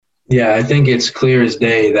Yeah, I think it's clear as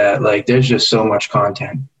day that like there's just so much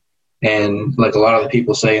content. And like a lot of the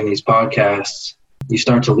people say in these podcasts, you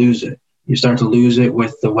start to lose it. You start to lose it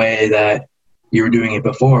with the way that you were doing it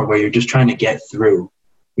before, where you're just trying to get through,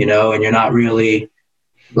 and you're not really,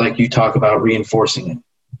 like you talk about, reinforcing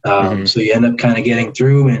it. So you end up kind of getting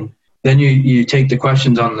through, and then you take the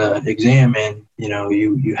questions on the exam, and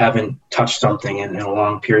you haven't touched something in a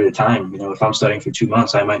long period of time. If I'm studying for 2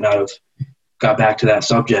 months, I might not have got back to that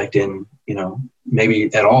subject in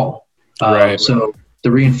maybe at all. Right. So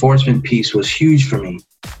the reinforcement piece was huge for me.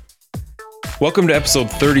 Welcome to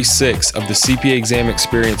episode 36 of the CPA Exam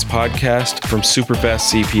Experience podcast from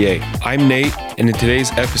Superfast CPA. I'm Nate, and in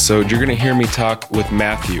today's episode, you're going to hear me talk with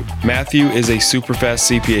Matthew. Matthew is a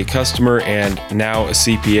Superfast CPA customer and now a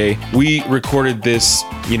CPA. We recorded this,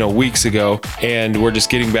 weeks ago, and we're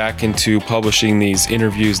just getting back into publishing these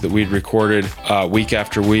interviews that we'd recorded week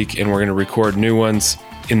after week, and we're going to record new ones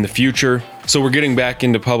in the future. So we're getting back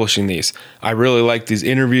into publishing these. I really like these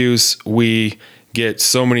interviews. We get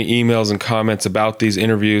so many emails and comments about these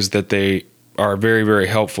interviews that they are very, very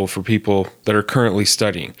helpful for people that are currently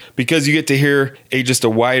studying, because you get to hear just a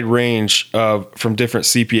wide range from different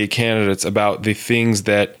CPA candidates about the things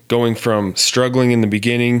that going from struggling in the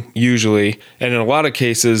beginning, usually, and in a lot of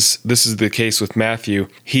cases, this is the case with Matthew,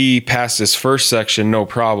 he passed his first section no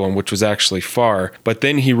problem, which was actually FAR, but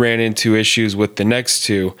then he ran into issues with the next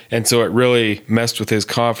two, and so it really messed with his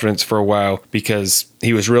confidence for a while, because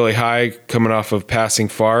he was really high coming off of passing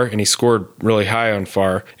FAR, and he scored really high on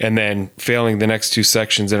FAR, and then failing the next two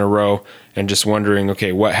sections in a row and just wondering,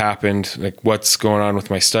 okay, what happened? Like, what's going on with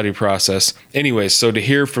my study process? Anyways, so to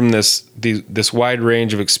hear from this wide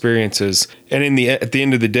range of experiences, and at the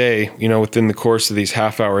end of the day, within the course of these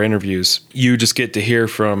half-hour interviews, you just get to hear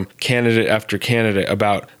from candidate after candidate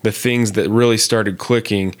about the things that really started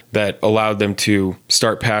clicking that allowed them to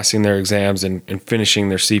start passing their exams and finishing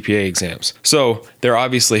their CPA exams. So they're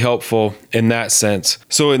obviously helpful in that sense.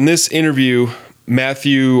 So in this interview,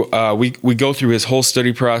 Matthew, we go through his whole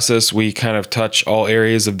study process. We kind of touch all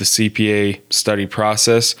areas of the CPA study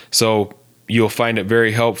process. So you'll find it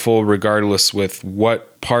very helpful regardless with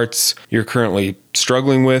what parts you're currently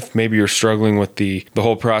struggling with. Maybe you're struggling with the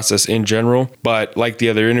whole process in general. But like the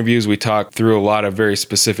other interviews, we talk through a lot of very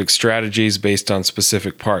specific strategies based on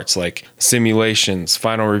specific parts, like simulations,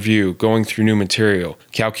 final review, going through new material,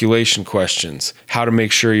 calculation questions, how to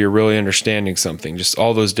make sure you're really understanding something, just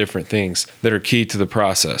all those different things that are key to the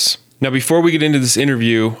process. Now, before we get into this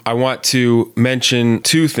interview, I want to mention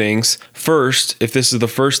two things. First, if this is the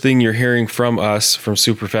first thing you're hearing from us from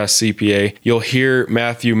Superfast CPA, you'll hear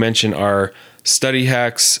Matthew mention our study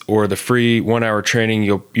hacks or the free 1-hour training.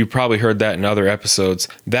 You probably heard that in other episodes.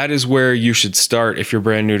 That is where you should start if you're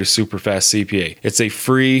brand new to Superfast CPA. It's a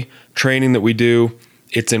free training that we do.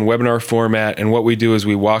 It's in webinar format, and what we do is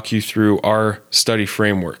we walk you through our study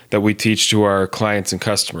framework that we teach to our clients and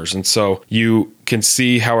customers. And so you can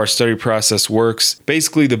see how our study process works,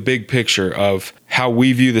 basically the big picture of how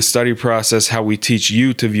we view the study process, how we teach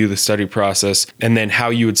you to view the study process, and then how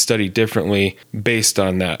you would study differently based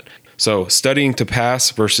on that. So studying to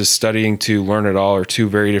pass versus studying to learn it all are two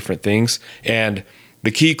very different things. And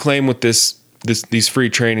the key claim with these free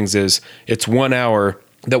trainings is it's 1 hour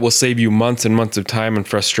that will save you months and months of time and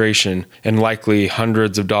frustration, and likely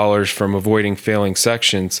hundreds of dollars from avoiding failing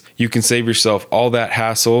sections. You can save yourself all that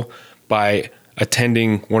hassle by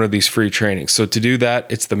attending one of these free trainings. So to do that,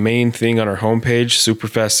 it's the main thing on our homepage,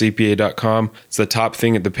 superfastcpa.com. It's the top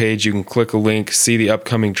thing at the page. You can click a link, see the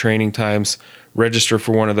upcoming training times, register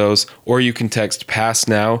for one of those, or you can text PASS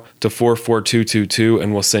NOW to 44222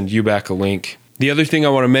 and we'll send you back a link. The other thing I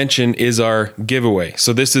want to mention is our giveaway.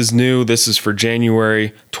 So this is new. This is for January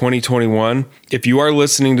 2021. If you are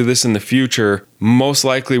listening to this in the future, most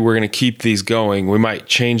likely we're going to keep these going. We might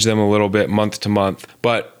change them a little bit month to month.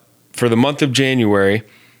 But for the month of January,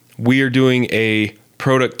 we are doing a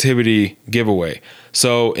productivity giveaway.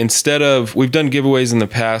 So we've done giveaways in the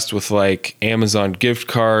past with like Amazon gift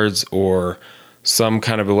cards or some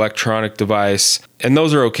kind of electronic device, and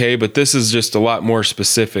those are okay, but this is just a lot more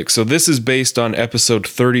specific. So this is based on episode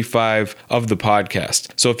 35 of the podcast.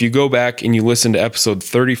 So if you go back and you listen to episode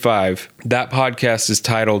 35, that podcast is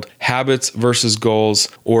titled Habits versus Goals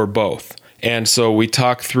or Both. And so we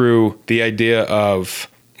talk through the idea of,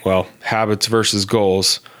 habits versus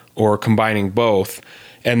goals or combining both.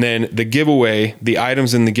 And then the giveaway, the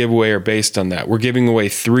items in the giveaway are based on that. We're giving away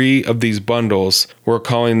 3 of these bundles. We're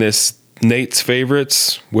calling this Nate's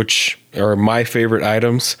favorites, which are my favorite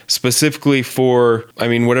items, specifically for,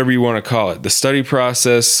 whatever you want to call it, the study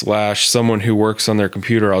process / someone who works on their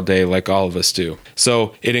computer all day like all of us do.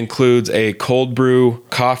 So it includes a cold brew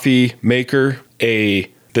coffee maker,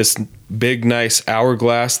 this big, nice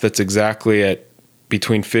hourglass that's exactly at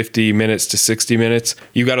between 50 minutes to 60 minutes.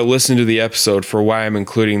 You got to listen to the episode for why I'm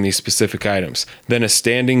including these specific items. Then a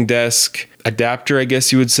standing desk adapter, I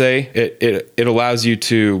guess you would say. It allows you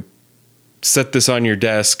to set this on your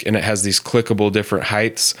desk, and it has these clickable different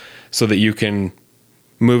heights so that you can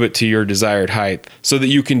move it to your desired height so that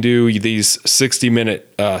you can do these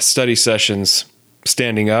 60-minute study sessions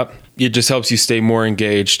standing up. It just helps you stay more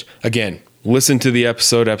engaged. Again, listen to the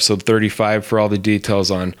episode 35, for all the details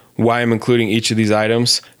on why I'm including each of these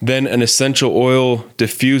items. Then an essential oil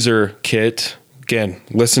diffuser kit. Again,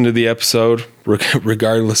 listen to the episode,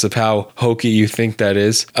 regardless of how hokey you think that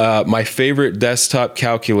is. My favorite desktop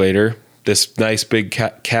calculator, this nice big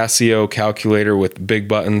Casio calculator with big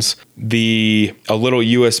buttons. A little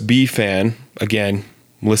USB fan. Again,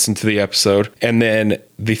 listen to the episode. And then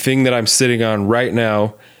the thing that I'm sitting on right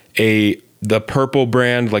now, the Purple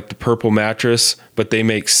brand, like the Purple mattress, but they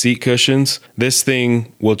make seat cushions. This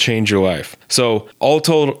thing will change your life. So all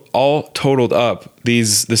totaled up,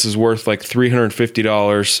 this is worth like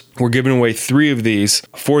 $350. We're giving away 3 of these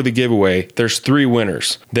for the giveaway. There's 3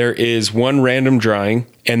 winners. There is one random drawing,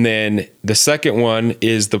 and then the second one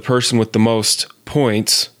is the person with the most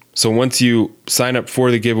points. So once you sign up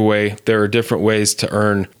for the giveaway, there are different ways to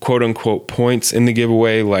earn quote unquote points in the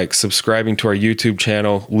giveaway, like subscribing to our YouTube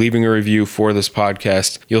channel, leaving a review for this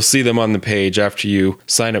podcast. You'll see them on the page after you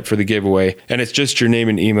sign up for the giveaway. And it's just your name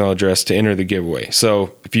and email address to enter the giveaway.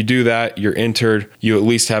 So if you do that, you're entered, you at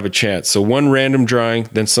least have a chance. So one random drawing,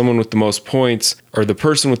 then someone with the most points, or the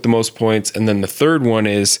person with the most points. And then the third one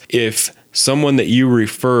is if someone that you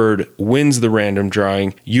referred wins the random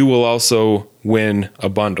drawing, you will also win a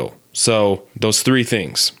bundle. So those 3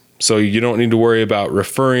 things. So you don't need to worry about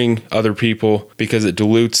referring other people because it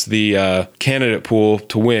dilutes the candidate pool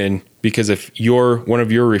to win. Because if one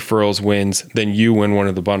of your referrals wins, then you win one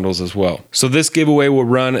of the bundles as well. So this giveaway will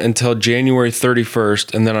run until January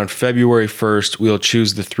 31st, and then on February 1st, we'll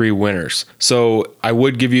choose the 3 winners. So I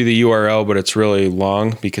would give you the URL, but it's really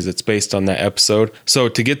long because it's based on that episode. So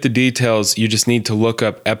to get the details, you just need to look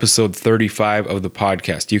up episode 35 of the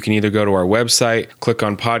podcast. You can either go to our website, click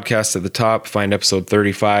on podcast at the top, find episode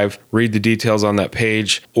 35, read the details on that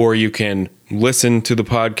page, or you can listen to the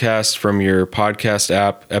podcast from your podcast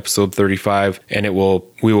app, episode 35, and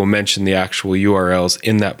we will mention the actual URLs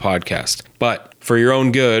in that podcast. But for your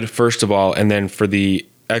own good, first of all, and then for the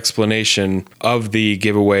explanation of the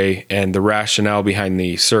giveaway and the rationale behind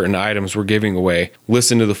the certain items we're giving away,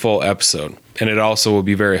 listen to the full episode. And it also will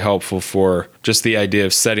be very helpful for just the idea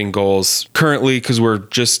of setting goals currently, because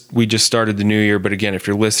we just started the new year. But again, if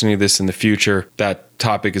you're listening to this in the future, that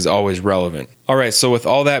topic is always relevant. All right. So with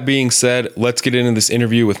all that being said, let's get into this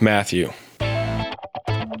interview with Matthew.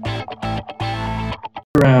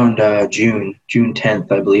 Around June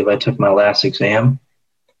 10th, I believe I took my last exam,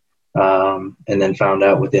 and then found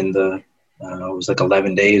out within it was like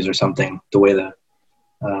 11 days or something, the way the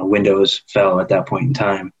windows fell at that point in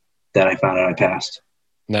time, that I found out I passed.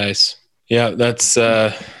 Nice. Yeah, that's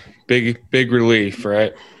big relief,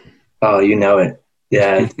 right? Oh, you know it.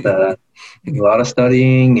 Yeah, it's a lot of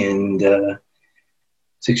studying, and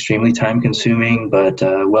it's extremely time consuming, but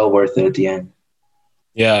well worth it at the end.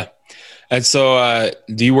 Yeah. And so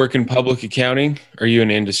do you work in public accounting, or are you in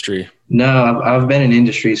industry? No, I've been in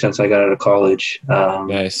industry since I got out of college.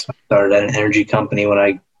 Nice. I started at an energy company when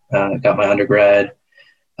I got my undergrad,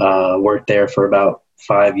 worked there for about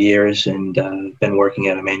 5 years, and been working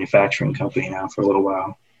at a manufacturing company now for a little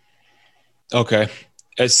while. Okay.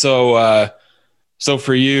 And so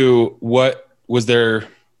for you, what was there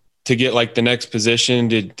to get like the next position?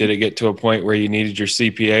 Did it get to a point where you needed your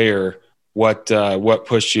CPA, or what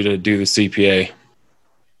pushed you to do the CPA?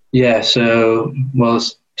 Yeah. So, well,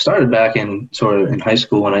 it started back in high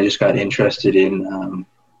school when I just got interested in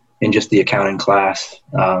just the accounting class.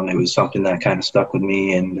 It was something that kind of stuck with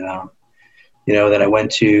me, and then I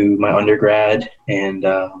went to my undergrad, and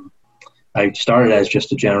I started as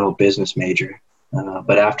just a general business major.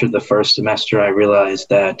 But after the first semester, I realized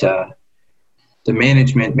that the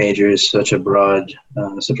management major is such a broad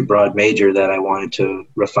major that I wanted to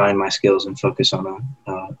refine my skills and focus on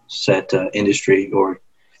a set industry or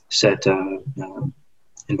set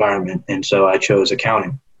environment. And so I chose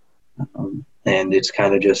accounting. And it's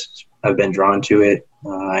kind of just, I've been drawn to it.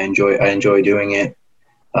 I enjoy doing it.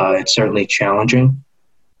 It's certainly challenging,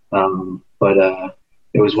 but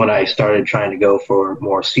it was when I started trying to go for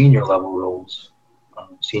more senior level roles,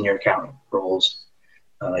 senior accountant roles.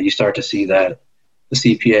 You start to see that the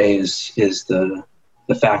CPA is the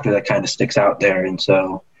factor that kind of sticks out there. And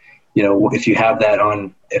so, if you have it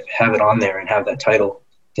on there and have that title,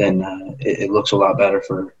 then it looks a lot better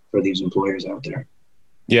for these employers out there.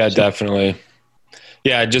 Yeah, definitely.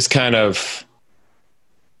 Yeah, it just kind of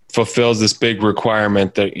fulfills this big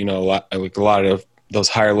requirement that, a lot of those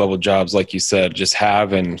higher level jobs, like you said, just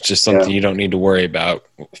have, and it's just something you don't need to worry about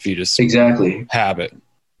if you just exactly have it.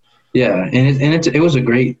 Yeah. It was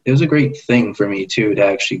a great thing for me too, to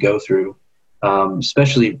actually go through,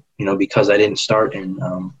 especially, because I didn't start in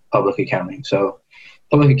public accounting. So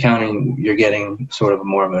public accounting, you're getting sort of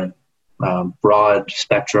more of a broad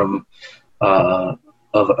spectrum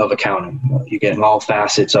of accounting. You're getting all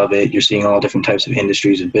facets of it. You're seeing all different types of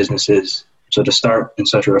industries and businesses. So to start in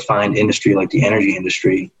such a refined industry like the energy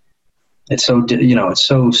industry, it's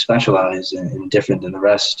so specialized and different than the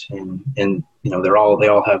rest. And they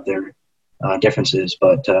all have their differences,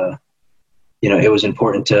 but it was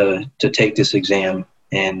important to take this exam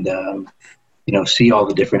and see all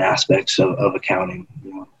the different aspects of accounting,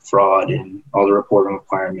 fraud and all the reporting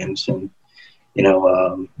requirements, and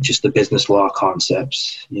just the business law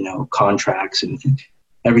concepts, contracts and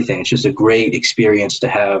everything. It's just a great experience to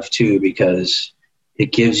have too, because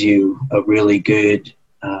it gives you a really good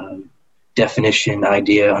definition,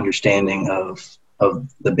 idea, understanding of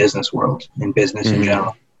the business world and business in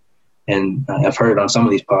general. And I've heard on some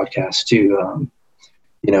of these podcasts too,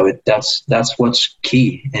 that's what's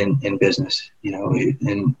key in business,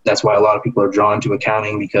 and that's why a lot of people are drawn to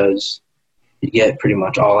accounting, because you get pretty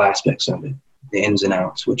much all aspects of it, the ins and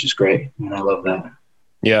outs, which is great. And I love that.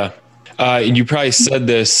 Yeah. You probably said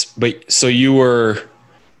this, but so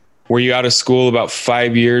were you out of school about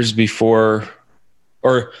 5 years before,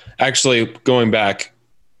 or actually going back,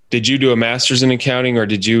 did you do a master's in accounting, or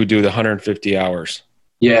did you do the 150 hours?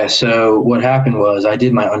 Yeah. So what happened was I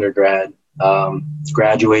did my undergrad,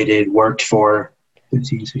 graduated, worked for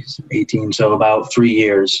 15, 16, 18, so about 3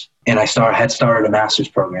 years. And I had started a master's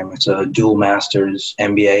program. It's a dual master's,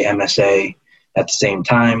 MBA, MSA at the same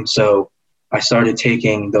time. So I started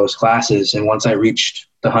taking those classes. And once I reached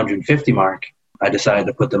the 150 mark, I decided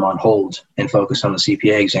to put them on hold and focus on the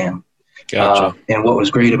CPA exam. Gotcha. And what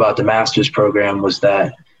was great about the master's program was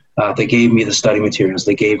that they gave me the study materials.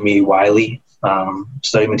 They gave me Wiley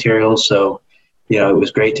study materials. So, it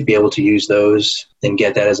was great to be able to use those and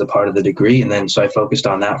get that as a part of the degree. And then, so I focused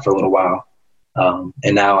on that for a little while.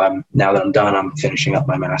 And now that I'm done, I'm finishing up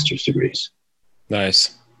my master's degrees.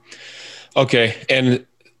 Nice. Okay.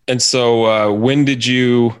 And so, when did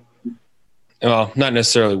you, well, not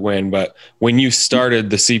necessarily when, but when you started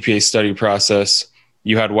the CPA study process,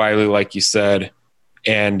 you had Wiley, like you said,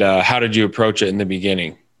 and how did you approach it in the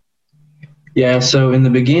beginning? Yeah, so in the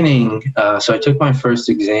beginning, so I took my first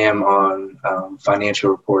exam on financial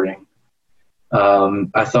reporting.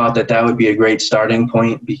 I thought that would be a great starting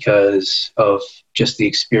point because of just the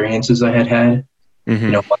experiences I had had,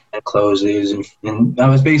 closes, and I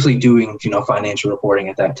was basically doing, financial reporting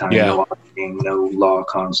at that time. Yeah. No auditing, no law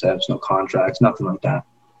concepts, no contracts, nothing like that.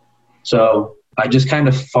 So I just kind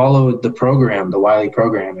of followed the program, the Wiley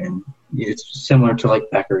program, and it's similar to like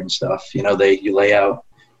Becker and stuff. You lay out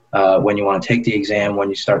when you want to take the exam, when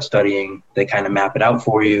you start studying, they kind of map it out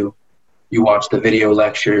for you. You watch the video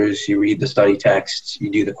lectures, you read the study texts, you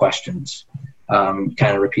do the questions, kind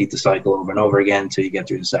of repeat the cycle over and over again until you get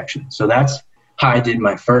through the section. So that's how I did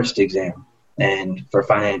my first exam. And for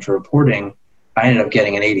financial reporting, I ended up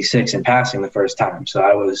getting an 86 and passing the first time. So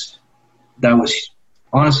that was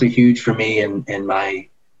honestly huge for me and my,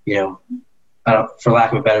 for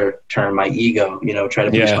lack of a better term, my ego, try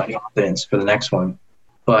to boost my confidence for the next one.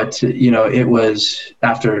 But, it was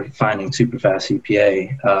after finding Superfast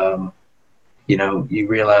CPA, you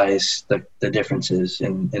realize the differences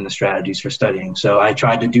in the strategies for studying. So I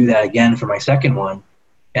tried to do that again for my second one,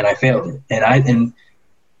 and I failed it. And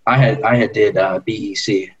I had did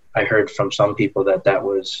BEC. I heard from some people that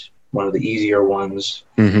was one of the easier ones.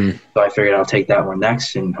 Mm-hmm. So I figured I'll take that one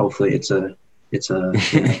next, and hopefully it's a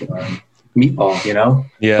meatball,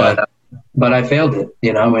 Yeah. But I failed it,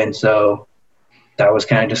 and so that was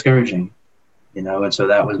kind of discouraging, and so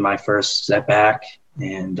that was my first setback.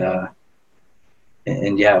 And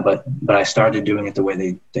yeah, but I started doing it the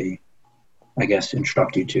way they I guess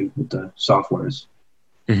instruct you to with the softwares.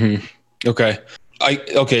 Mm-hmm. Okay.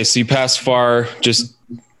 So you passed FAR, just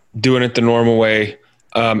doing it the normal way.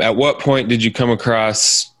 At what point did you come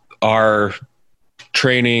across our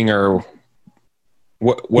training or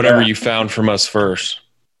whatever you found from us first?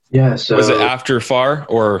 Yeah. So was it after FAR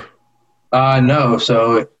or? No.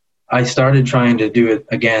 So I started trying to do it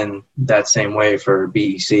again that same way for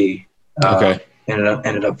BEC. Okay.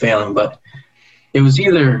 Ended up failing, but it was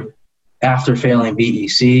either after failing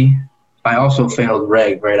BEC, I also failed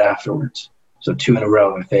reg right afterwards. So 2 in a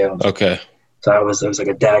row I failed. Okay. So it was like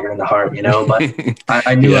a dagger in the heart, but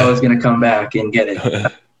I knew I was going to come back and get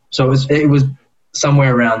it. So it was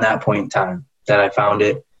somewhere around that point in time that I found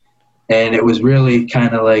it. And it was really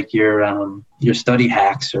kind of like your study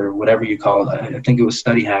hacks or whatever you call it. I think it was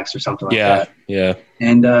study hacks or something like that. Yeah.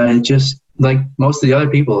 And it just, like most of the other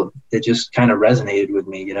people, it just kind of resonated with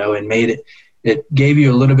me, and made it gave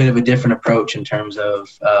you a little bit of a different approach in terms of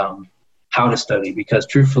how to study. Because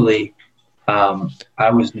truthfully,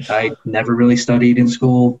 I never really studied in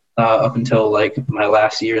school up until like my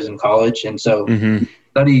last years in college. And so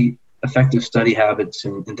effective study habits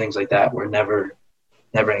and things like that were never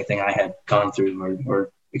anything I had gone through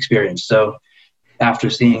or experienced. So after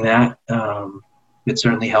seeing that, it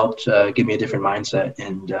certainly helped give me a different mindset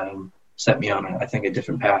and set me on, I think, a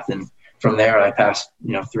different path. And from there, I passed,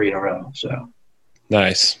 3 in a row. So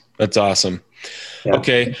nice. That's awesome. Yeah.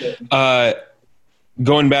 Okay.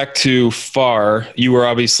 Going back to FAR, you were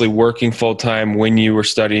obviously working full time when you were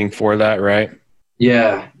studying for that, right?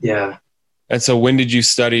 Yeah. And so when did you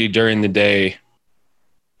study during the day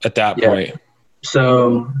at that point?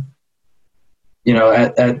 So,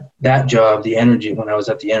 at that job, when I was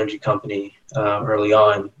at the energy company early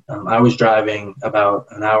on, I was driving about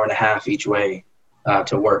an hour and a half each way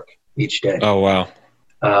to work each day. Oh, wow.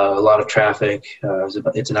 A lot of traffic.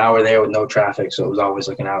 It's an hour there with no traffic, so it was always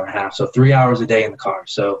like an hour and a half. So 3 hours a day in the car.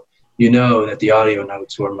 So that the audio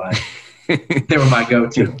notes were they were my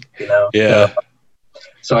go-to. Yeah.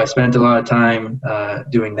 So I spent a lot of time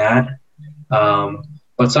doing that.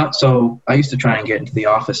 So I used to try and get into the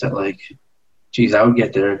office at I would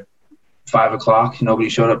get there 5 o'clock. Nobody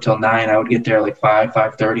showed up till 9. I would get there like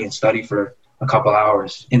 5:30 and study for a couple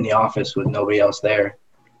hours in the office with nobody else there.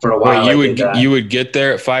 For a while, you would get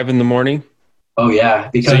there at 5 in? Oh yeah,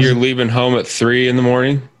 because so you're leaving home at 3 in?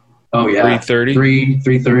 Oh yeah, 3:30,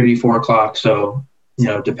 3:30, 4 o'clock. So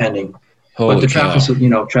depending. Holy but the traffic,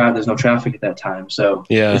 cow. There's no traffic at that time, so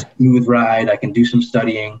yeah, it's a smooth ride. I can do some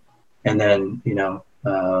studying, and then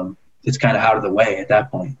it's kind of out of the way at that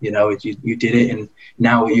point. You did it, and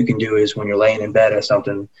now what you can do is when you're laying in bed or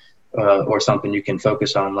something, you can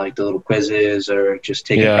focus on like the little quizzes or just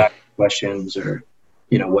taking back questions or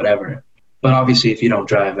whatever. But obviously, if you don't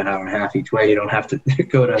drive an hour and a half each way, you don't have to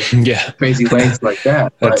go to crazy lengths like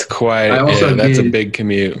that. That's that's a big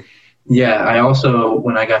commute. Yeah, I also,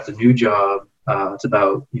 when I got the new job, it's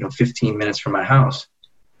about 15 minutes from my house.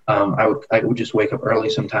 I would just wake up early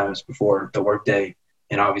sometimes before the work day,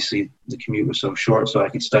 and obviously the commute was so short, so I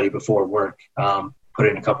could study before work. Put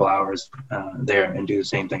in a couple hours there, and do the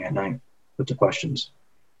same thing at night with the questions.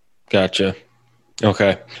 Gotcha.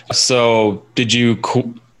 Okay. So did you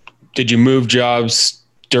move jobs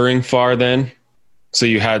during FAR then? So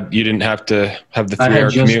you didn't have to have the 3 hour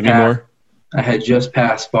commute anymore? I had just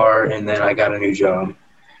passed FAR, and then I got a new job.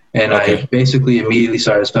 And okay. I basically immediately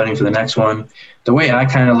started studying for the next one. The way I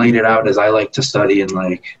kind of laid it out is I like to study in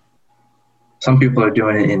some people are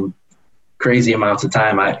doing it in crazy amounts of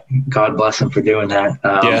time. God bless them for doing that.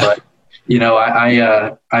 But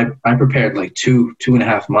I prepared like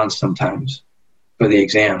 2.5 months sometimes for the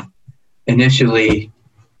exam. Initially,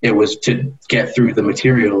 it was to get through the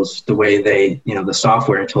materials the way the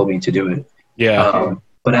software told me to do it. Yeah.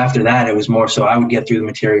 But after that, it was more so I would get through the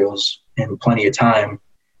materials in plenty of time,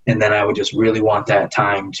 and then I would just really want that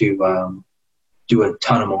time to do a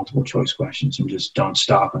ton of multiple choice questions and just don't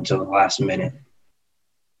stop until the last minute.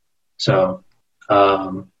 So,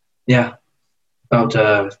 about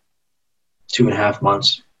 2.5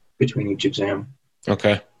 months between each exam.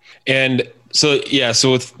 Okay. And so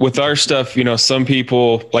with our stuff, some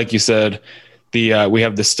people, like you said, we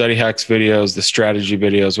have the study hacks videos, the strategy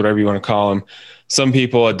videos, whatever you want to call them. Some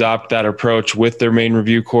people adopt that approach with their main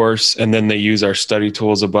review course, and then they use our study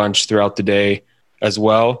tools a bunch throughout the day as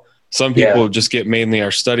well. Some people just get mainly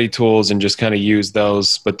our study tools and just kind of use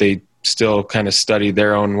those, but they still kind of study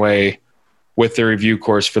their own way with their review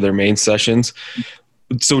course for their main sessions.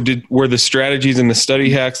 So were the strategies and the study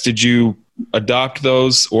hacks, did you adopt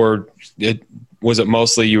those, or was it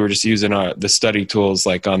mostly you were just using the study tools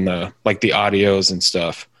like on the audios and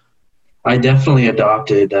stuff? I definitely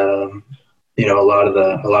adopted a lot of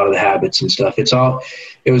the habits and stuff.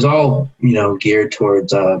 It was all geared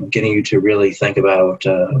towards getting you to really think about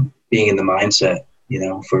being in the mindset,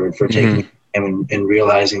 for taking and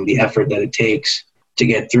realizing the effort that it takes to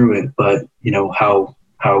get through it, but how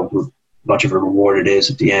much of a reward it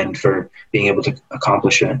is at the end for being able to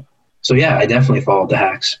accomplish it. So yeah, I definitely followed the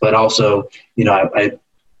hacks, but also, I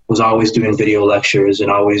was always doing video lectures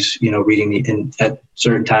and always, reading and at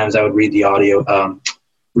certain times I would read the audio,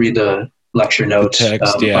 read the lecture notes.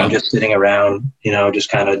 Text, If I'm just sitting around, just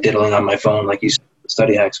kind of diddling on my phone, like you said, the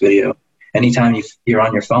study hacks video. Anytime you're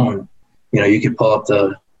on your phone, you could pull up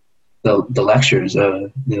the lectures,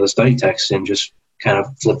 the study text, and just kind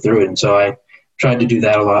of flip through it. And so I tried to do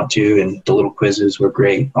that a lot too. And the little quizzes were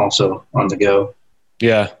great also on the go.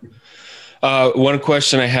 Yeah. One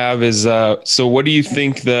question I have is, so what do you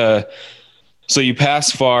think so you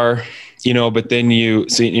pass FAR, but then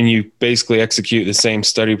you basically execute the same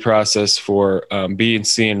study process for B and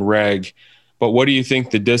C and Reg. But what do you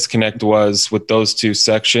think the disconnect was with those two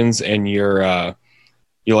sections and your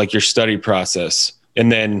study process?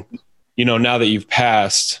 And then, now that you've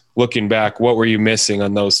passed, looking back, what were you missing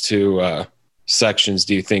on those two sections,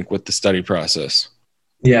 do you think, with the study process?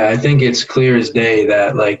 Yeah, I think it's clear as day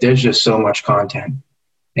that there's just so much content.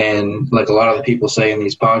 And like a lot of the people say in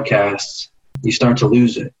these podcasts, you start to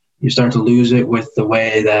lose it. You start to lose it with the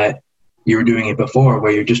way that you were doing it before,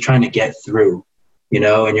 where you're just trying to get through,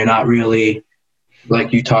 and you're not really,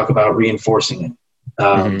 like you talk about, reinforcing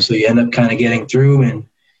it. So you end up kind of getting through, and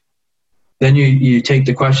then you take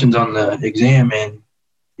the questions on the exam and,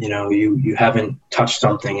 you haven't touched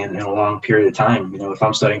something in a long period of time. If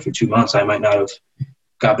I'm studying for 2 months, I might not have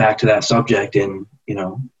got back to that subject in,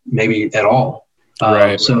 maybe at all.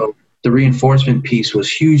 Right. So the reinforcement piece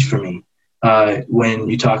was huge for me. When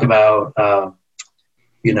you talk about,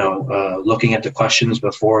 looking at the questions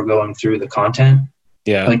before going through the content,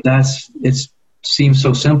 it seems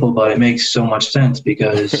so simple, but it makes so much sense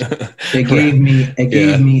because it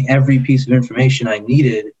gave me every piece of information I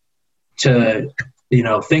needed to,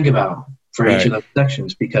 think about for each of those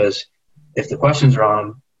sections, because if the question's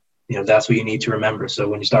wrong, that's what you need to remember. So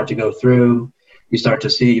when you start to go through, you start to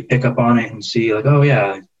see, you pick up on it and see oh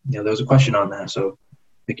yeah, there was a question on that. So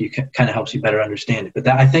it kind of helps you better understand it. But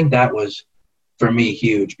I think that was, for me,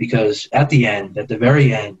 huge, because at the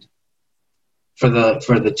very end, for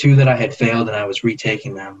the two that I had failed and I was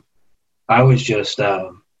retaking them, I was just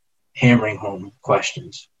hammering home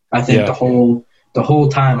questions. I think the whole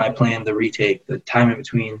time I planned the retake, the time in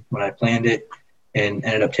between when I planned it and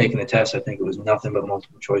ended up taking the test, I think it was nothing but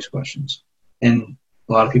multiple choice questions. And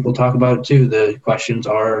a lot of people talk about it too. The questions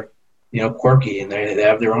are, quirky, and they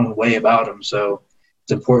have their own way about them. So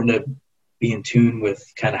it's important to be in tune with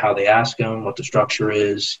kind of how they ask them, what the structure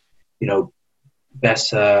is,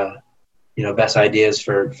 best ideas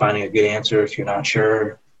for finding a good answer if you're not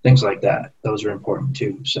sure, things like that. Those are important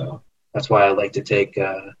too. So that's why I like to take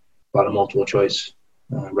a lot of multiple choice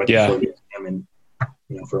right before the exam,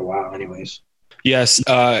 and for a while anyways. Yes.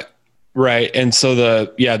 Right. And so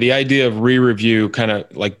the idea of re-review, kind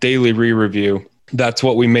of like daily re-review, that's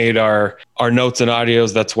what we made our notes and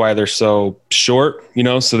audios. That's why they're so short,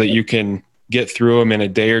 so that you can get through them in a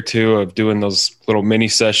day or two of doing those little mini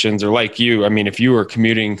sessions. Or like you, I mean, if you were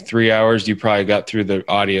commuting 3 hours, you probably got through the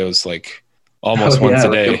audios like almost once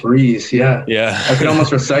a day. Like a breeze. Yeah. Yeah. I could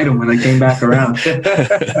almost recite them when I came back around.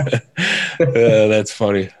 That's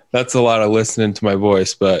funny. That's a lot of listening to my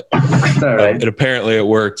voice, but all right. Apparently it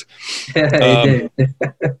worked.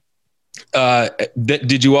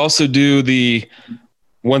 Did you also do the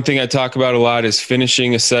one thing I talk about a lot is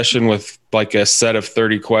finishing a session with like a set of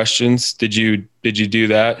 30 questions? Did you do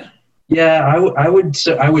that? Yeah, I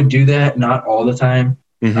would do that, not all the time,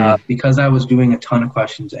 because I was doing a ton of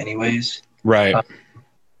questions anyways. Right.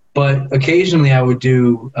 But occasionally I would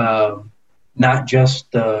do not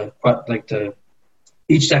just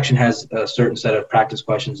each section has a certain set of practice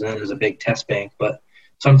questions, and then there's a big test bank. But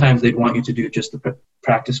sometimes they'd want you to do just the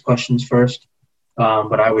practice questions first.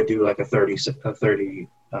 But I would do like a 30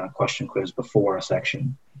 question quiz before a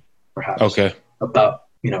section, perhaps. Okay. About,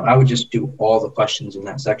 I would just do all the questions in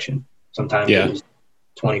that section. Sometimes it was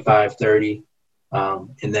 25, 30, and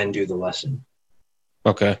then do the lesson.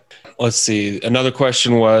 Okay. Let's see. Another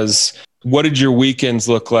question was, what did your weekends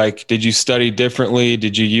look like? Did you study differently?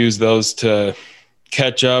 Did you use those to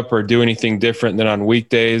catch up or do anything different than on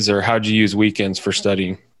weekdays, or how'd you use weekends for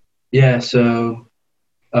studying? Yeah. So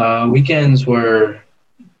weekends were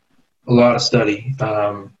a lot of study.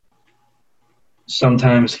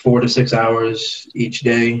 Sometimes 4 to 6 hours each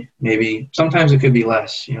day, maybe. Sometimes it could be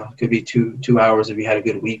less, it could be two hours if you had a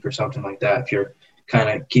good week or something like that, if you're kind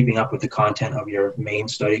of keeping up with the content of your main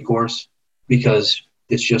study course, because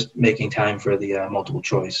it's just making time for the multiple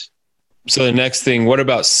choice. So the next thing, what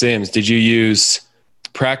about sims? Did you use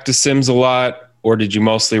practice sims a lot, or did you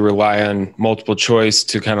mostly rely on multiple choice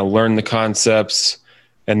to kind of learn the concepts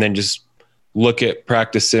and then just look at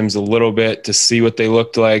practice sims a little bit to see what they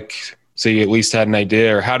looked like, so you at least had an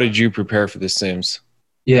idea? Or how did you prepare for the sims?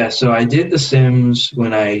 Yeah, so I did the sims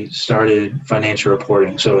when I started financial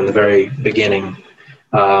reporting. So in the very beginning,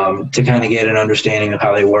 to kind of get an understanding of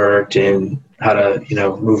how they worked and how to,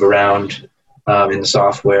 move around in the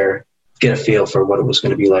software, get a feel for what it was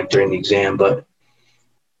going to be like during the exam. But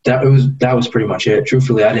that was pretty much it.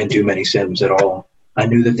 Truthfully, I didn't do many sims at all. I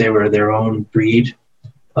knew that they were their own breed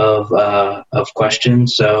of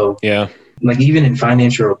questions. So yeah, like even in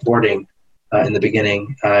financial reporting in the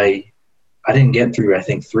beginning, I didn't get through, I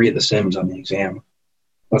think, 3 of the sims on the exam,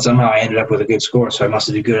 but somehow I ended up with a good score. So I must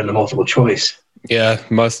have did good in the multiple choice. Yeah,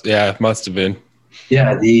 must have been.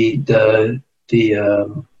 Yeah, the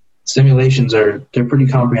simulations they're pretty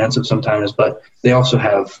comprehensive sometimes, but they also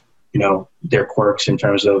have their quirks in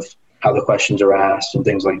terms of how the questions are asked and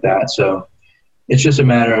things like that. So it's just a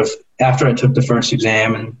matter of, after I took the first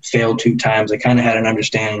exam and failed 2 times, I kind of had an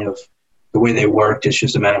understanding of the way they worked. It's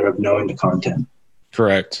just a matter of knowing the content.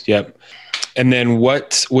 Correct. Yep. And then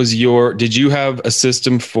did you have a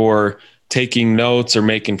system for taking notes or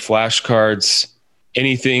making flashcards?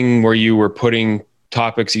 Anything where you were putting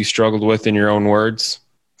topics you struggled with in your own words?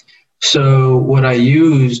 So what I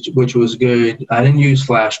used, which was good, I didn't use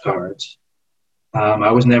flashcards.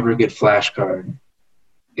 I was never a good flashcard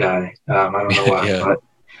guy. I don't know why, yeah.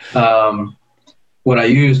 but what I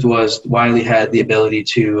used was Wiley had the ability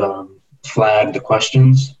to flag the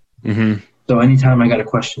questions. Mm-hmm. So anytime I got a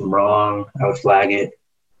question wrong, I would flag it.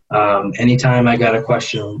 Anytime I got a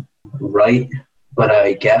question right, but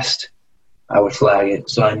I guessed, I would flag it.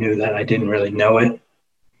 So I knew that I didn't really know it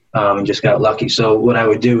and just got lucky. So what I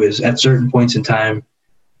would do is at certain points in time,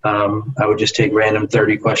 I would just take random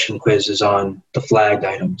 30-question quizzes on the flagged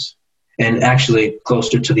items. And actually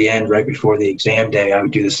closer to the end, right before the exam day, I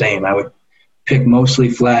would do the same. I would pick mostly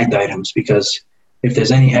flagged items because if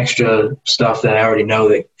there's any extra stuff that I already know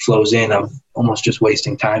that flows in, I'm almost just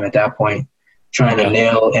wasting time at that point trying to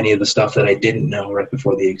nail any of the stuff that I didn't know right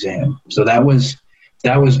before the exam. So that was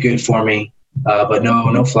good for me, but no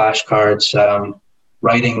flashcards.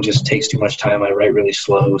 Writing just takes too much time. I write really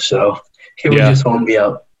slow, so it would just hold me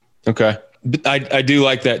up. Okay. I do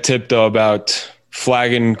like that tip, though, about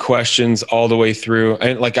flagging questions all the way through.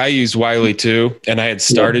 And like I use Wiley too, and I had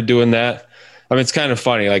started doing that. I mean, it's kind of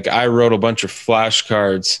funny. Like I wrote a bunch of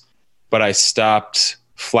flashcards, but I stopped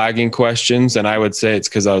flagging questions. And I would say it's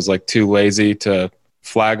because I was like too lazy to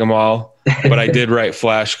flag them all, but I did write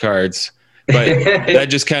flashcards. But that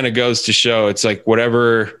just kind of goes to show it's like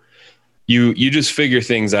whatever you just figure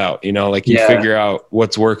things out, like you figure out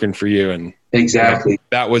what's working for you. And exactly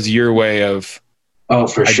that was your way of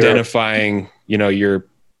identifying, your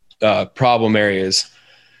problem areas.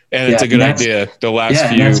 And it's a good idea. The last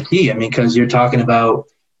few. And that's key. I mean, because you're talking about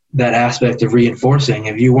that aspect of reinforcing.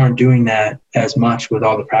 If you weren't doing that as much with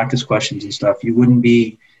all the practice questions and stuff, you wouldn't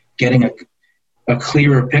be getting a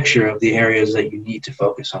clearer picture of the areas that you need to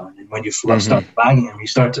focus on. And when you start flagging them, you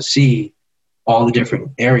start to see all the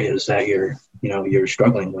different areas that you're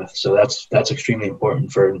struggling with. So that's extremely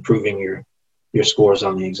important for improving your scores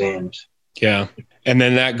on the exams. Yeah. And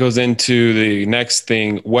then that goes into the next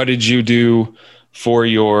thing. What did you do for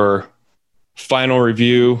your final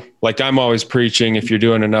review? Like I'm always preaching, if you're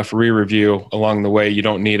doing enough re-review along the way, you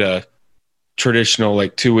don't need a traditional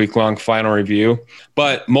 2-week long final review.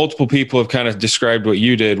 But multiple people have kind of described what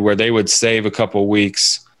you did, where they would save a couple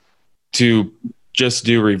weeks to just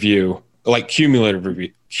do review, like cumulative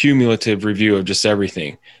review of just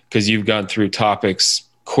everything, because you've gone through topics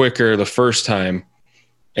quicker the first time.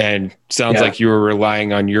 And sounds like you were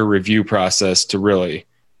relying on your review process to really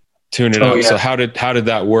tune it up. Yeah. So how did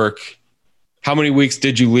that work? How many weeks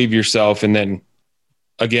did you leave yourself? And then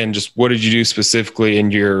again, just what did you do specifically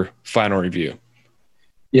in your final review?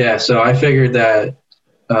 Yeah. So I figured that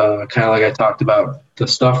kind of like I talked about, the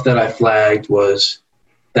stuff that I flagged was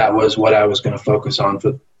what I was going to focus on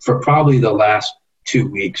for probably the last 2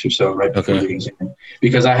 weeks or so, right before the exam,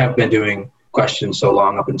 because I have been doing questions so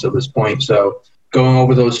long up until this point. So going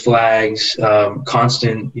over those flags,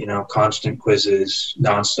 constant quizzes,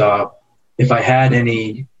 nonstop. If I had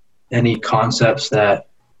any concepts that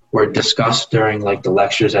were discussed during the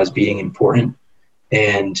lectures as being important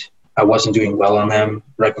and I wasn't doing well on them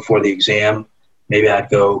right before the exam, maybe I'd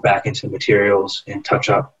go back into the materials and touch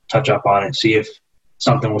up on it, see if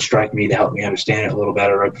something will strike me to help me understand it a little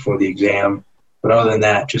better right before the exam. But other than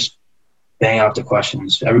that, just bang out the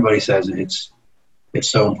questions. Everybody says it's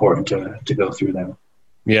so important to go through them.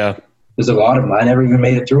 Yeah. There's a lot of them. I never even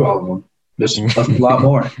made it through all of them. There's a lot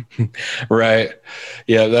more. Right.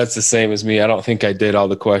 Yeah, that's the same as me. I don't think I did all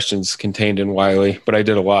the questions contained in Wiley, but I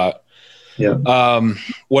did a lot. Yeah.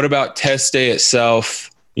 What about test day itself?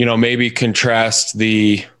 You know, maybe contrast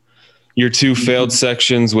your two failed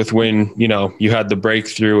sections with when, you know, you had the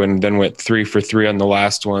breakthrough and then went 3 for 3 on the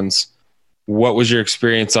last ones. What was your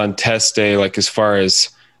experience on test day? Like, as far as,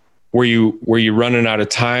 were you running out of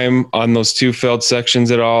time on those 2 failed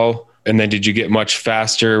sections at all? And then did you get much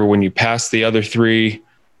faster when you passed the other 3?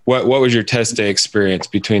 What was your test day experience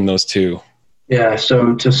between those 2? Yeah.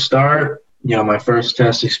 So to start, you know, my first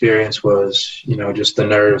test experience was, you know, just the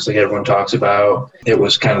nerves like everyone talks about. It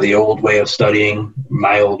was kind of the old way of studying,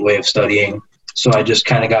 my old way of studying. So I just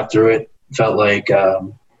kind of got through it. Felt like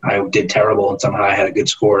I did terrible and somehow I had a good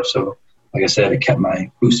score. So like I said, it kept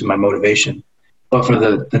boosting my motivation. But for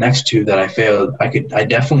the next 2 that I failed, I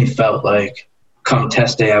definitely felt like come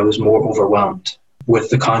test day, I was more overwhelmed with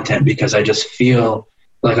the content because I just feel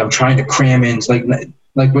like I'm trying to cram in. It's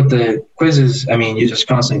like with the quizzes, I mean, you just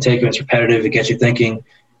constantly take them. It's repetitive. It gets you thinking.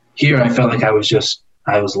 Here, I felt like I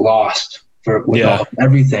was lost with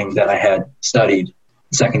everything that I had studied,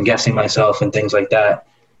 second guessing myself and things like that.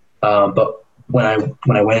 But when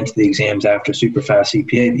I went into the exams after Superfast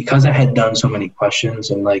CPA, because I had done so many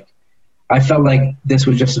questions and like, I felt like this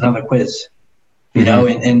was just another quiz, you know,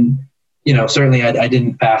 and, you know, certainly I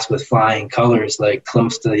didn't pass with flying colors, like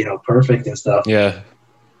close to, you know, perfect and stuff. Yeah.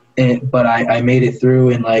 But I made it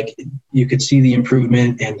through, and like you could see the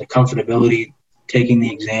improvement and the comfortability taking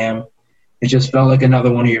the exam. It just felt like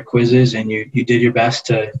another one of your quizzes, and you did your best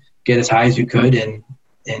to get as high as you could.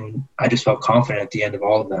 And I just felt confident at the end of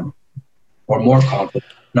all of them, or more confident.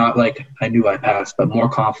 Not like I knew I passed, but more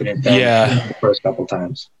confident than the first couple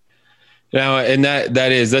times. Now, and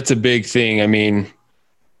that's a big thing. I mean,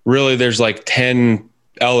 really, there's like 10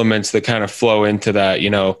 elements that kind of flow into that. You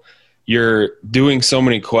know, you're doing so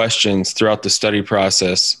many questions throughout the study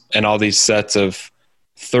process, and all these sets of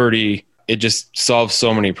 30, it just solves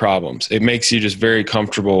so many problems. It makes you just very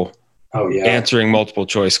comfortable answering multiple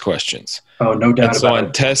choice questions. Oh, no doubt. And so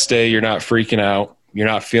on test day, you're not freaking out. You're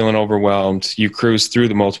not feeling overwhelmed. You cruise through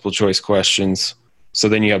the multiple choice questions. So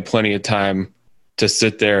then you have plenty of time to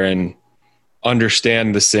sit there and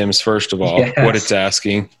understand the Sims, first of all, what it's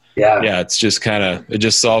asking. Yeah. It's just it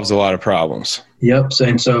just solves a lot of problems. Yep.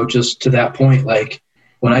 So just to that point, like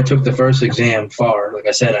when I took the first exam FAR, like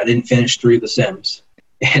I said, I didn't finish 3 of the Sims,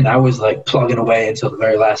 and I was like plugging away until the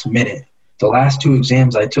very last minute. The last 2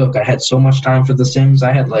 exams I took, I had so much time for the Sims.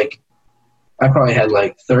 I probably had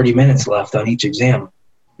like 30 minutes left on each exam,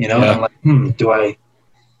 you know, and I'm like,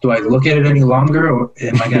 do I look at it any longer, or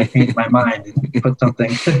am I going to change my mind and put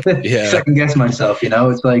something, second guess myself, you know?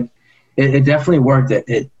 It's like, it definitely worked.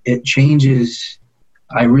 It changes.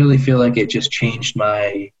 I really feel like it just changed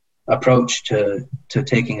my approach to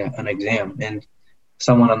taking an exam. And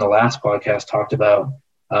someone on the last podcast talked about,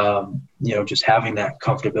 you know, just having that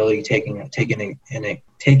comfortability taking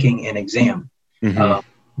an exam.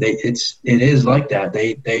 It is like that.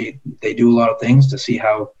 They do a lot of things to see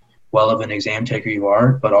how well of an exam taker you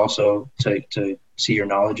are, but also to see your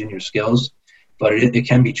knowledge and your skills. But it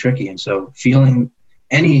can be tricky. And so feeling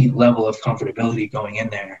any level of comfortability going in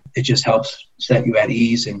there, it just helps set you at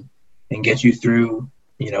ease and get you through,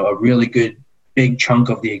 you know, a really good big chunk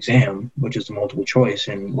of the exam, which is the multiple choice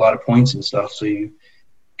and a lot of points and stuff. So you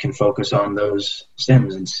can focus on those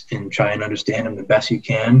Sims and try and understand them the best you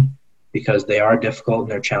can, because they are difficult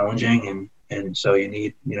and they're challenging. And so you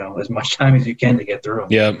need, you know, as much time as you can to get through them.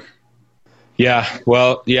 Yeah. Yeah.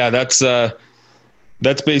 Well, yeah, that's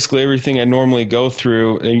basically everything I normally go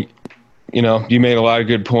through. And, you know, you made a lot of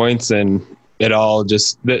good points, and it all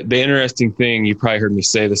just, the interesting thing, you probably heard me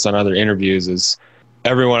say this on other interviews, is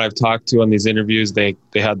everyone I've talked to on these interviews, they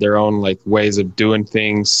had their own like ways of doing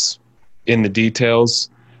things in the details,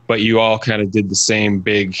 but you all kind of did the same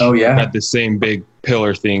big, had the same big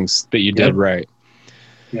pillar things that you did right.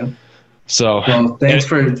 Yep. So, well, thanks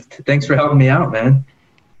for helping me out, man.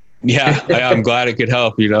 Yeah, I'm glad it could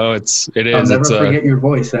help. You know, it is. I'll never forget your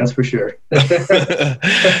voice. That's for sure. I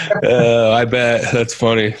bet. That's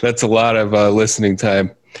funny. That's a lot of listening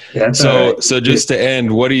time. Yeah, so just to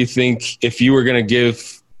end, what do you think, if you were going to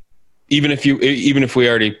give, even if we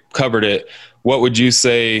already covered it, what would you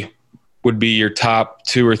say would be your top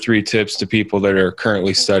 2 or 3 tips to people that are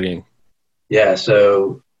currently studying? Yeah.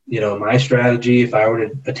 So, you know, my strategy, if I were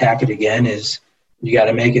to attack it again, is you got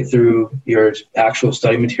to make it through your actual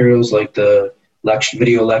study materials, like the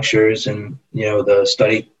video lectures and, you know, the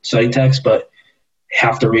study text, but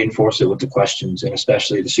have to reinforce it with the questions, and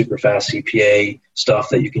especially the Superfast CPA stuff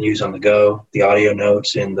that you can use on the go, the audio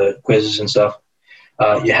notes and the quizzes and stuff.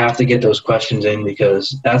 You have to get those questions in,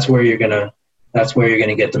 because that's where you're gonna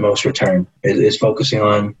get the most return. Is focusing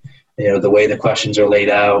on, you know, the way the questions are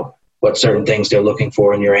laid out, what certain things they're looking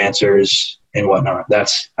for in your answers and whatnot.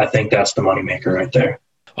 I think that's the moneymaker right there.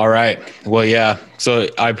 All right. Well, yeah. So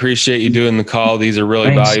I appreciate you doing the call. These are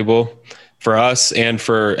really valuable for us and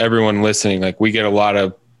for everyone listening. Like, we get a lot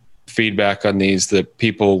of feedback on these that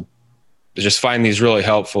people just find these really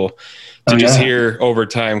helpful to just hear over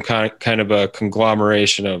time, kind of a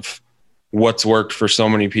conglomeration of what's worked for so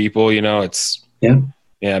many people. You know, it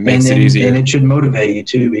makes it easier. And it should motivate you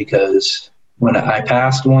too, because when I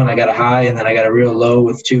passed one, I got a high and then I got a real low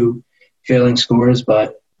with 2 failing scores.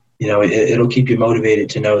 But, you know, it'll keep you motivated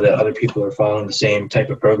to know that other people are following the same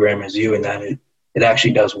type of program as you, and that it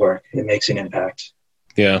actually does work. It makes an impact.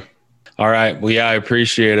 Yeah. All right. Well, yeah, I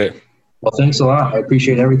appreciate it. Well, thanks a lot. I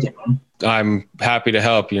appreciate everything, man. I'm happy to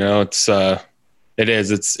help. You know, it's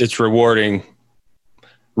rewarding.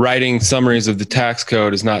 Writing summaries of the tax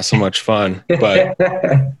code is not so much fun, but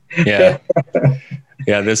yeah,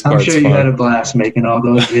 this part's I'm sure you had a blast making all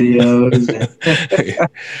those videos.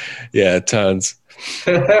 Yeah, tons.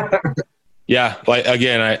 Yeah, like,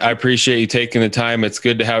 again, I appreciate you taking the time. It's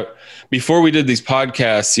good to have. Before we did these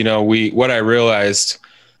podcasts, you know, what I realized,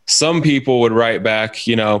 some people would write back,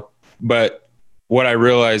 you know, but what I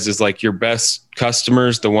realized is, like, your best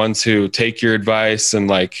customers, the ones who take your advice and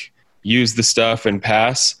like use the stuff and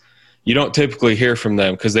pass, you don't typically hear from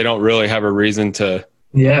them because they don't really have a reason to,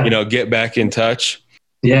 you know, get back in touch.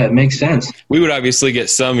 Yeah, it makes sense. We would obviously get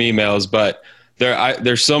some emails, but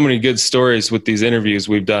there's so many good stories with these interviews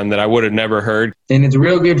we've done that I would have never heard. And it's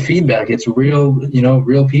real good feedback. It's real, you know,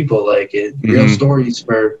 real people, like real stories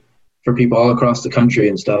for people all across the country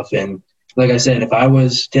and stuff. And like I said, if I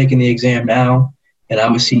was taking the exam now and I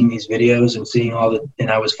was seeing these videos and seeing and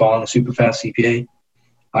I was following a super fast CPA,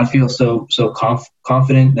 I'd feel so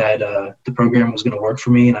confident that the program was going to work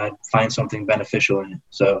for me and I'd find something beneficial in it.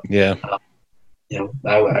 So, you know,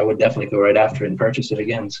 I would definitely go right after it and purchase it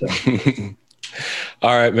again. So,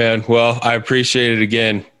 all right, man. Well, I appreciate it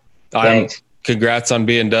again. Thanks. Congrats on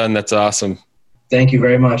being done. That's awesome. Thank you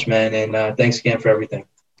very much, man. And thanks again for everything.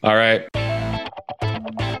 All right.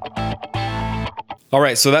 All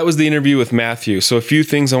right. So that was the interview with Matthew. So a few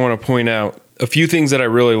things I want to point out. A few things that I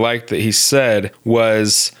really liked that he said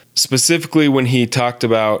was specifically when he talked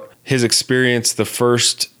about his experience, the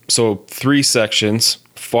first, 3 sections,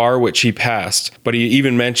 FAR, which he passed, but he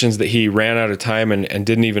even mentions that he ran out of time and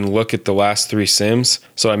didn't even look at the last 3 sims.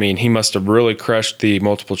 So, I mean, he must have really crushed the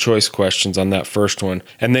multiple choice questions on that first one.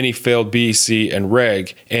 And then he failed B, C, and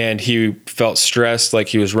Reg, and he felt stressed, like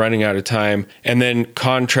he was running out of time. And then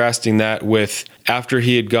contrasting that with after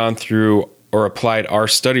he had gone through or applied our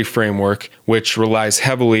study framework, which relies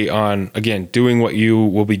heavily on, again, doing what you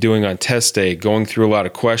will be doing on test day, going through a lot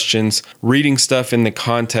of questions, reading stuff in the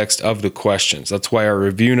context of the questions. That's why our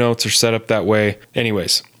review notes are set up that way.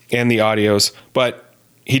 Anyways, and the audios. But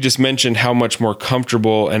he just mentioned how much more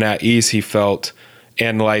comfortable and at ease he felt,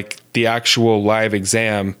 and like the actual live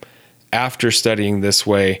exam after studying this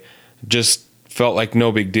way just felt like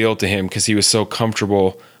no big deal to him because he was so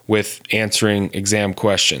comfortable with answering exam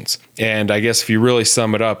questions. And I guess if you really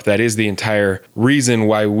sum it up, that is the entire reason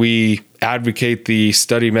why we advocate the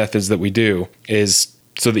study methods that we do, is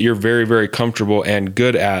so that you're very, very comfortable and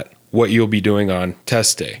good at what you'll be doing on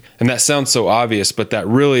test day. And that sounds so obvious, but that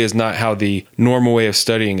really is not how the normal way of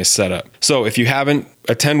studying is set up. So if you haven't,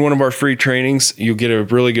 attend one of our free trainings. You'll get a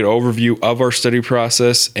really good overview of our study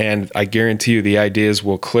process, and I guarantee you the ideas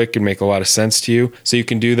will click and make a lot of sense to you. So you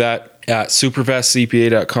can do that at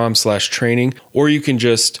superfastcpa.com/training, or you can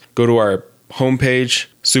just go to our homepage,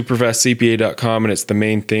 superfastcpa.com, and it's the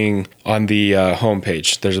main thing on the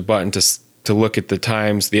homepage. There's a button to look at the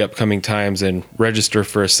times, the upcoming times, and register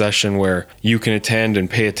for a session where you can attend and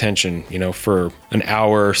pay attention, you know, for an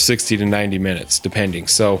hour, 60 to 90 minutes, depending.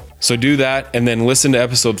 So do that, and then listen to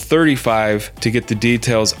episode 35 to get the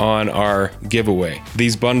details on our giveaway.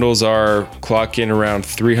 These bundles are clock in around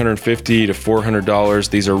 $350 to $400.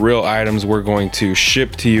 These are real items we're going to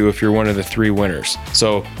ship to you if you're one of the 3 winners.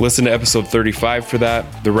 So listen to episode 35 for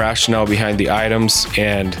that, the rationale behind the items,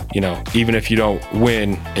 and, you know, even if you don't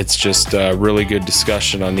win, it's just a really good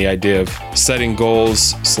discussion on the idea of setting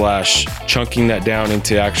goals / chunking that down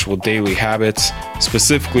into actual daily habits,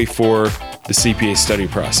 specifically for the CPA study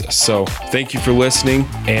process. So thank you for listening,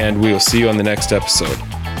 and we will see you on the next episode.